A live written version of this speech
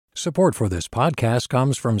Support for this podcast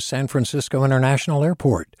comes from San Francisco International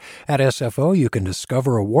Airport. At SFO, you can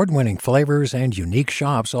discover award-winning flavors and unique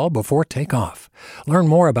shops all before takeoff. Learn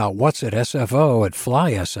more about what's at SFO at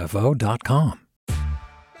flysfo.com.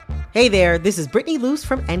 Hey there, this is Brittany Luce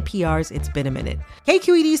from NPR's It's Been a Minute.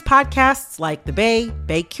 KQED's podcasts like The Bay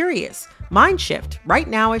Curious, Mindshift, Right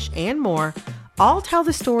Nowish, and more all tell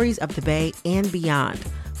the stories of the Bay and beyond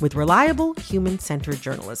with reliable, human-centered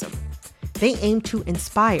journalism. They aim to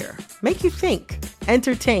inspire, make you think,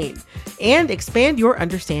 entertain, and expand your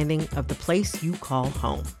understanding of the place you call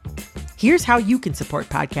home. Here's how you can support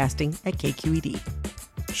podcasting at KQED.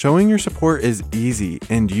 Showing your support is easy,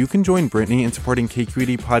 and you can join Brittany in supporting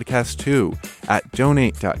KQED Podcast too at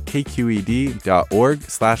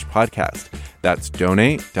donate.kqed.org/podcast. That's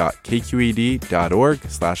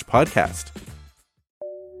donate.kqed.org/podcast.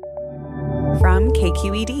 From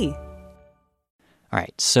KQED. All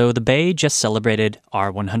right, so the Bay just celebrated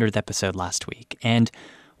our 100th episode last week. And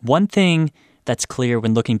one thing that's clear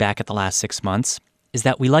when looking back at the last 6 months is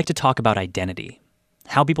that we like to talk about identity,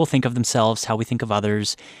 how people think of themselves, how we think of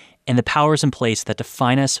others, and the powers in place that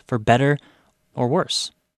define us for better or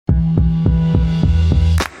worse.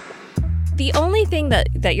 The only thing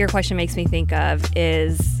that your question makes me think of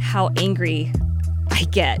is how angry I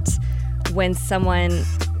get when someone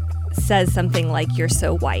says something like, "You're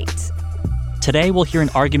so white." Today, we'll hear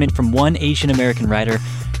an argument from one Asian American writer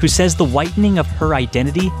who says the whitening of her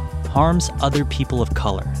identity harms other people of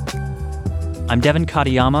color. I'm Devin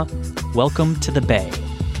Katayama. Welcome to the Bay.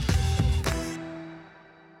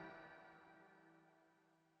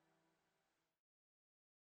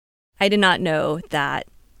 I did not know that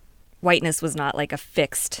whiteness was not like a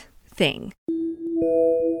fixed thing.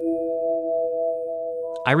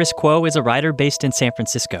 Iris Kuo is a writer based in San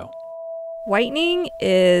Francisco. Whitening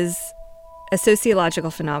is a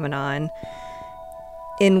sociological phenomenon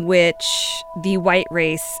in which the white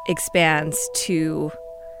race expands to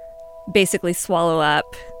basically swallow up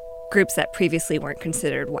groups that previously weren't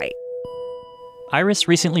considered white. Iris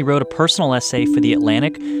recently wrote a personal essay for The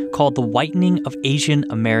Atlantic called The Whitening of Asian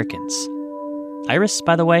Americans. Iris,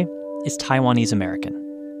 by the way, is Taiwanese American.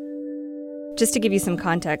 Just to give you some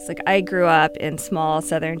context, I grew up in small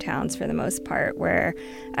southern towns for the most part, where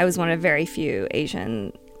I was one of very few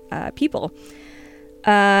Asian people.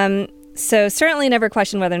 So certainly never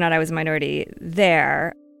questioned whether or not I was a minority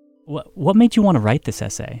there. What made you want to write this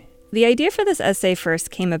essay? The idea for this essay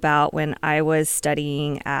first came about when I was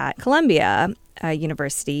studying at Columbia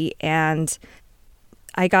University, and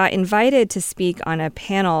I got invited to speak on a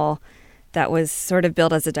panel that was sort of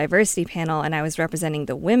billed as a diversity panel, and I was representing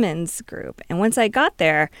the women's group. And once I got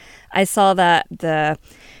there, I saw that the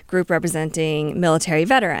group representing military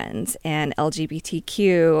veterans and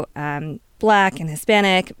LGBTQ, Black and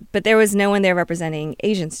Hispanic, but there was no one there representing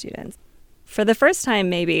Asian students. For the first time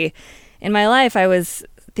maybe in my life, I was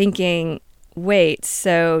thinking, wait,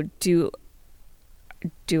 so do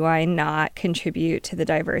I not contribute to the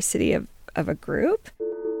diversity of a group?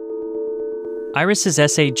 Iris's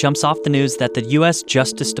essay jumps off the news that the U.S.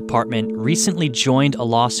 Justice Department recently joined a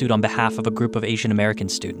lawsuit on behalf of a group of Asian American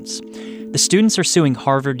students. The students are suing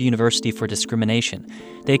Harvard University for discrimination.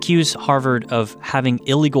 They accuse Harvard of having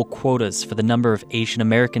illegal quotas for the number of Asian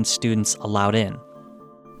American students allowed in.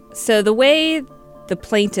 So the way the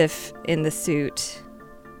plaintiff in the suit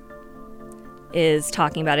is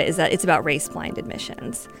talking about it is that it's about race-blind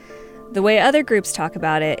admissions. The way other groups talk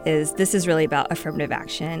about it is this is really about affirmative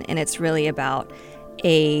action, and it's really about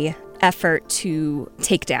a effort to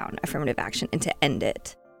take down affirmative action and to end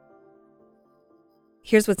it.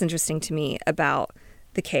 Here's what's interesting to me about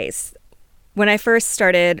the case. When I first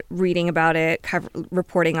started reading about it,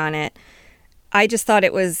 reporting on it, I just thought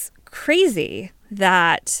it was crazy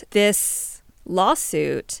that this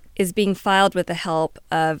lawsuit is being filed with the help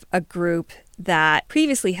of a group that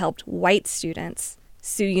previously helped white students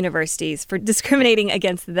sue universities for discriminating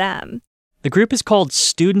against them. The group is called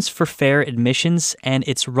Students for Fair Admissions, and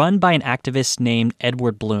it's run by an activist named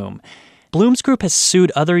Edward Bloom. Bloom's group has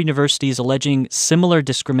sued other universities alleging similar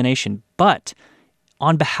discrimination, but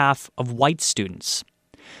on behalf of white students.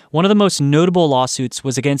 One of the most notable lawsuits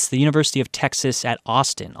was against the University of Texas at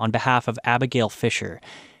Austin on behalf of Abigail Fisher.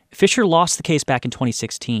 Fisher lost the case back in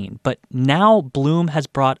 2016, but now Bloom has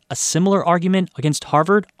brought a similar argument against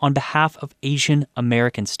Harvard on behalf of Asian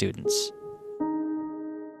American students.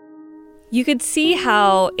 You could see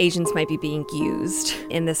how Asians might be being used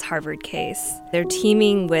in this Harvard case. They're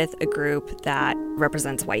teaming with a group that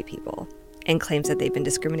represents white people and claims that they've been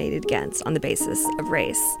discriminated against on the basis of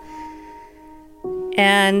race.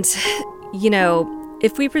 And,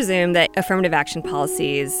 if we presume that affirmative action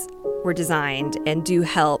policies were designed and do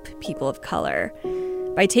help people of color.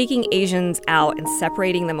 By taking Asians out and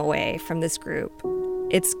separating them away from this group,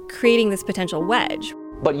 it's creating this potential wedge.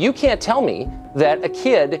 But you can't tell me that a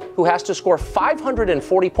kid who has to score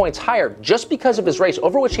 540 points higher just because of his race,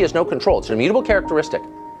 over which he has no control, it's an immutable characteristic,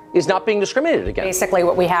 is not being discriminated against. Basically,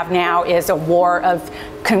 what we have now is a war of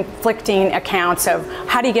conflicting accounts of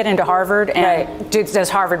how do you get into Harvard, and does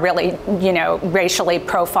Harvard really, racially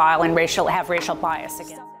profile and have racial bias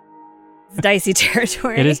again? It's dicey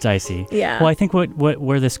territory. It is dicey. Yeah. Well, I think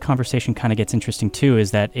where this conversation kind of gets interesting too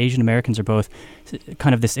is that Asian Americans are both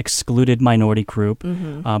kind of this excluded minority group,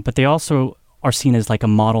 but they also are seen as like a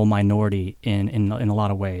model minority in a lot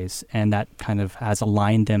of ways, and that kind of has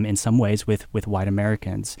aligned them in some ways with white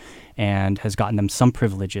Americans and has gotten them some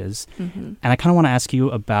privileges. And I kind of want to ask you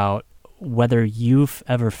about whether you've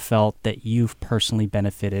ever felt that you've personally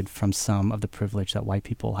benefited from some of the privilege that white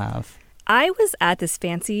people have. I was at this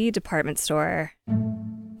fancy department store,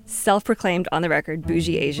 self-proclaimed on the record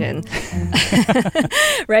bougie Asian,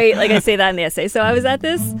 right? Like I say that in the essay. So I was at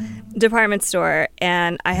this department store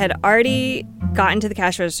and I had already gotten to the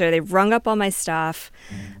cash register. They rung up all my stuff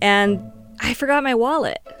and I forgot my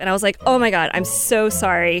wallet. And I was like, oh my God, I'm so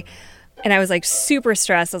sorry. And I was like super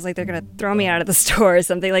stressed. I was like, they're going to throw me out of the store or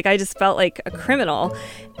something. Like I just felt like a criminal.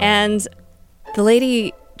 And the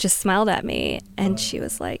lady just smiled at me and she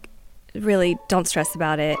was like, really, don't stress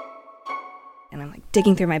about it. And I'm like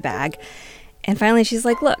digging through my bag. And finally she's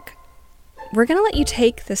like, look, we're going to let you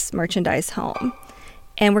take this merchandise home.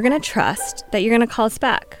 And we're going to trust that you're going to call us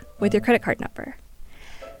back with your credit card number.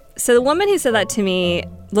 So the woman who said that to me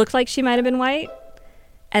looked like she might have been white.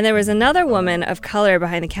 And there was another woman of color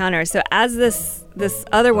behind the counter. So as this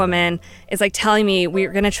other woman is like telling me,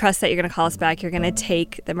 we're going to trust that you're going to call us back, you're going to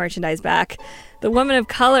take the merchandise back, the woman of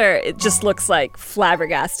color, it just looks like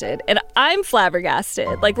flabbergasted. And I'm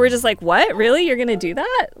flabbergasted. Like, we're just like, what? Really? You're going to do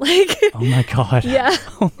that? Like, oh my God. Yeah.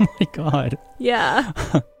 Oh my God. Yeah.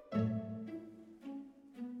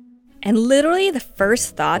 And literally the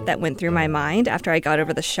first thought that went through my mind after I got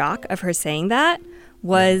over the shock of her saying that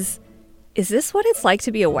was, is this what it's like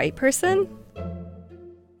to be a white person?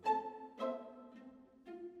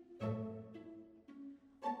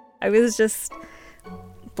 I was just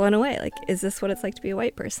blown away. Like, is this what it's like to be a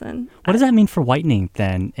white person? What does that mean for whitening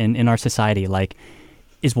then in our society? Like,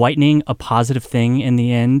 is whitening a positive thing in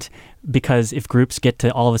the end? Because if groups get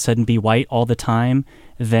to all of a sudden be white all the time,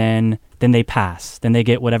 then they pass. Then they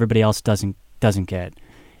get what everybody else doesn't get.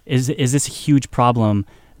 Is this a huge problem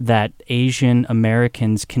that Asian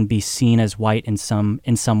Americans can be seen as white in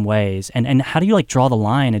some ways? And how do you like draw the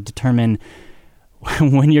line and determine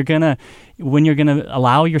when you're gonna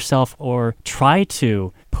allow yourself or try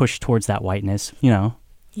to push towards that whiteness,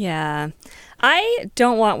 Yeah. I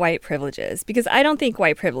don't want white privileges because I don't think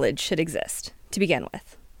white privilege should exist to begin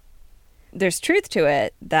with. There's truth to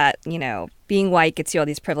it that, being white gets you all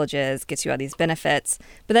these privileges, gets you all these benefits,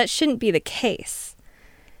 but that shouldn't be the case.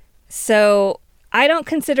 So I don't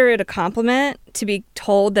consider it a compliment to be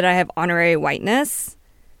told that I have honorary whiteness,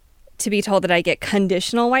 to be told that I get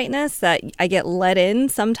conditional whiteness, that I get let in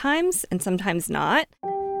sometimes and sometimes not.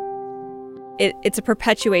 It's a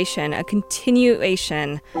perpetuation, a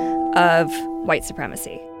continuation of white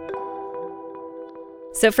supremacy.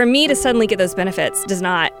 So for me to suddenly get those benefits does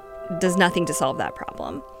nothing to solve that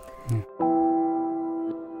problem.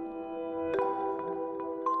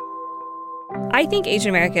 I think Asian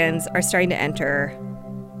Americans are starting to enter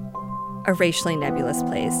a racially nebulous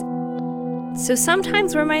place. So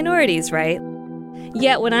sometimes we're minorities, right?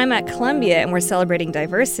 Yet when I'm at Columbia and we're celebrating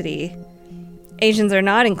diversity, Asians are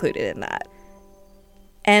not included in that.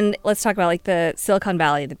 And let's talk about like the Silicon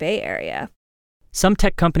Valley, the Bay Area. Some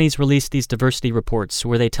tech companies release these diversity reports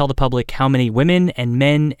where they tell the public how many women and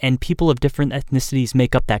men and people of different ethnicities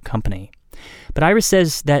make up that company. But Iris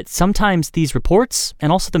says that sometimes these reports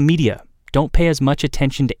and also the media don't pay as much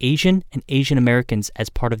attention to Asian and Asian Americans as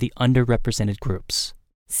part of the underrepresented groups.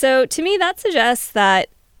 So to me, that suggests that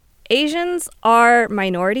Asians are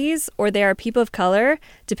minorities or they are people of color,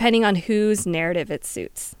 depending on whose narrative it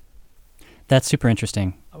suits. That's super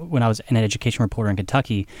interesting. When I was an education reporter in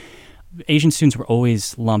Kentucky, Asian students were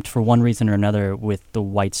always lumped for one reason or another with the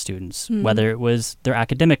white students, whether it was their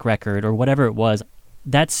academic record or whatever it was.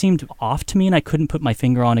 That seemed off to me, and I couldn't put my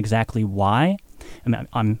finger on exactly why. I mean,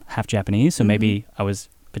 I'm half Japanese, so maybe I was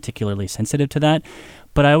particularly sensitive to that.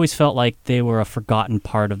 But I always felt like they were a forgotten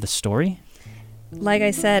part of the story. Like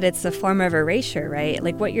I said, it's a form of erasure, right?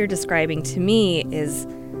 Like what you're describing to me is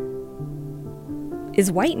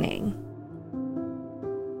whitening.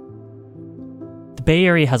 The Bay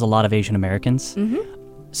Area has a lot of Asian Americans.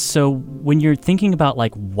 So when you're thinking about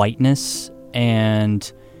like whiteness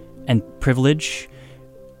and privilege,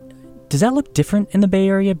 does that look different in the Bay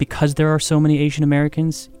Area because there are so many Asian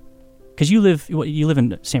Americans? Because you live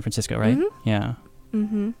in San Francisco, right? Mm-hmm. Yeah.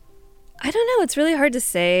 Mm-hmm. I don't know. It's really hard to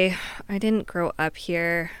say. I didn't grow up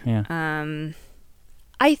here. Yeah.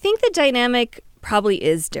 I think the dynamic probably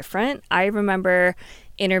is different. I remember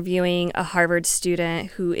interviewing a Harvard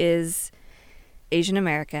student who is Asian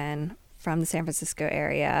American from the San Francisco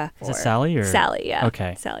area. Is it Sally or? Sally, yeah.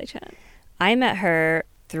 Okay. Sally Chen. I met her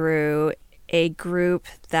through a group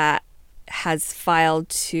that has filed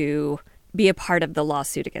to be a part of the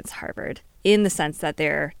lawsuit against Harvard in the sense that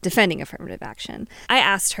they're defending affirmative action. I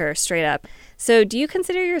asked her straight up, so do you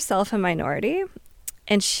consider yourself a minority?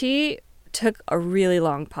 And she took a really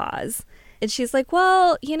long pause. And she's like,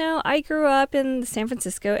 well, I grew up in the San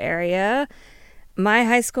Francisco area. My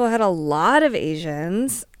high school had a lot of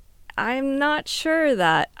Asians. I'm not sure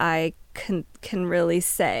that I can really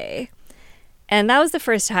say. And that was the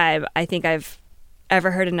first time I think I've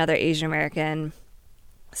ever heard another Asian American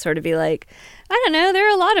sort of be like, I don't know, there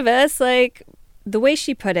are a lot of us. Like, the way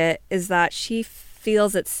she put it is that she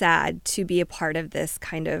feels it's sad to be a part of this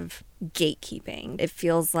kind of gatekeeping. It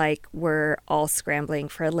feels like we're all scrambling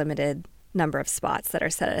for a limited number of spots that are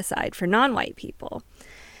set aside for non-white people.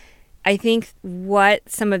 I think what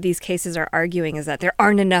some of these cases are arguing is that there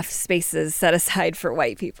aren't enough spaces set aside for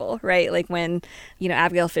white people, right? Like when,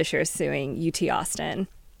 Abigail Fisher is suing UT Austin,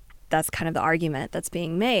 that's kind of the argument that's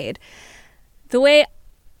being made. The way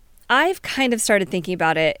I've kind of started thinking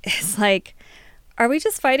about it is like, are we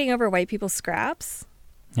just fighting over white people's scraps?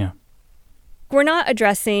 Yeah. We're not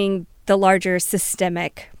addressing the larger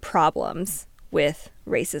systemic problems with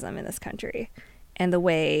racism in this country and the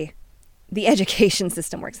way the education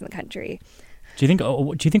system works in the country. Do you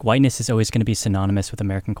think whiteness is always going to be synonymous with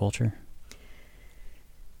American culture?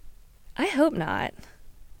 I hope not.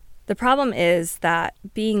 The problem is that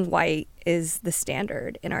being white is the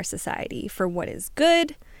standard in our society for what is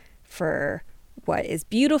good, for what is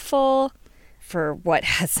beautiful, for what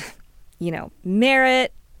has,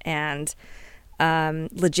 merit and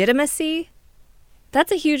legitimacy.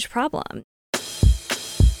 That's a huge problem.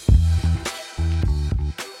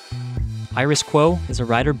 Iris Kuo is a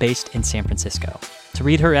writer based in San Francisco. To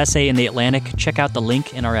read her essay in The Atlantic, check out the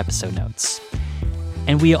link in our episode notes.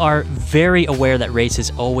 And we are very aware that race is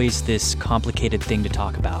always this complicated thing to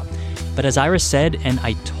talk about. But as Iris said, and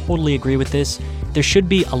I totally agree with this, there should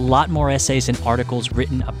be a lot more essays and articles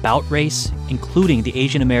written about race, including the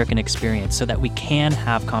Asian American experience, so that we can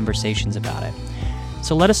have conversations about it.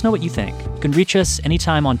 So let us know what you think. You can reach us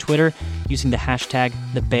anytime on Twitter using the hashtag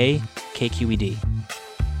TheBayKQED.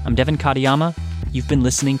 I'm Devin Katayama. You've been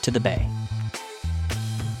listening to The Bay.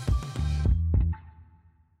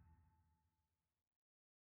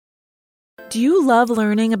 Do you love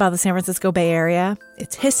learning about the San Francisco Bay Area?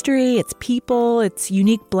 Its history, its people, its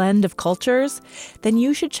unique blend of cultures? Then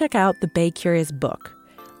you should check out the Bay Curious book.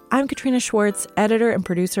 I'm Katrina Schwartz, editor and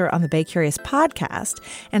producer on the Bay Curious podcast,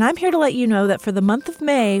 and I'm here to let you know that for the month of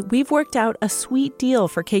May, we've worked out a sweet deal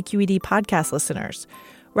for KQED podcast listeners.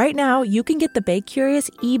 Right now, you can get the Bay Curious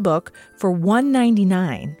ebook for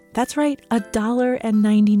 $1.99. That's right,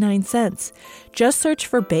 $1.99. Just search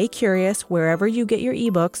for Bay Curious wherever you get your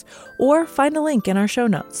ebooks or find a link in our show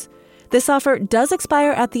notes. This offer does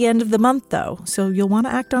expire at the end of the month, though, so you'll want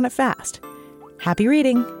to act on it fast. Happy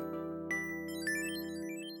reading!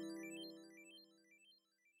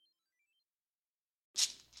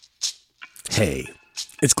 Hey,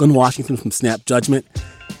 it's Glenn Washington from Snap Judgment,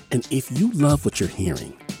 and if you love what you're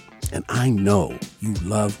hearing, and I know you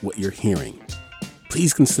love what you're hearing,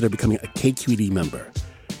 please consider becoming a KQED member.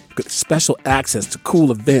 You get special access to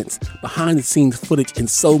cool events, behind-the-scenes footage, and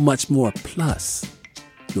so much more. Plus,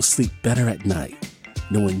 you'll sleep better at night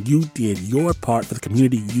knowing you did your part for the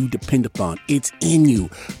community you depend upon. It's in you.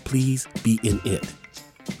 Please be in it.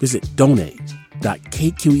 Visit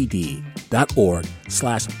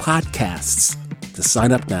donate.kqed.org/podcasts to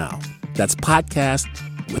sign up now. That's podcast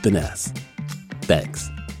with an S. Thanks.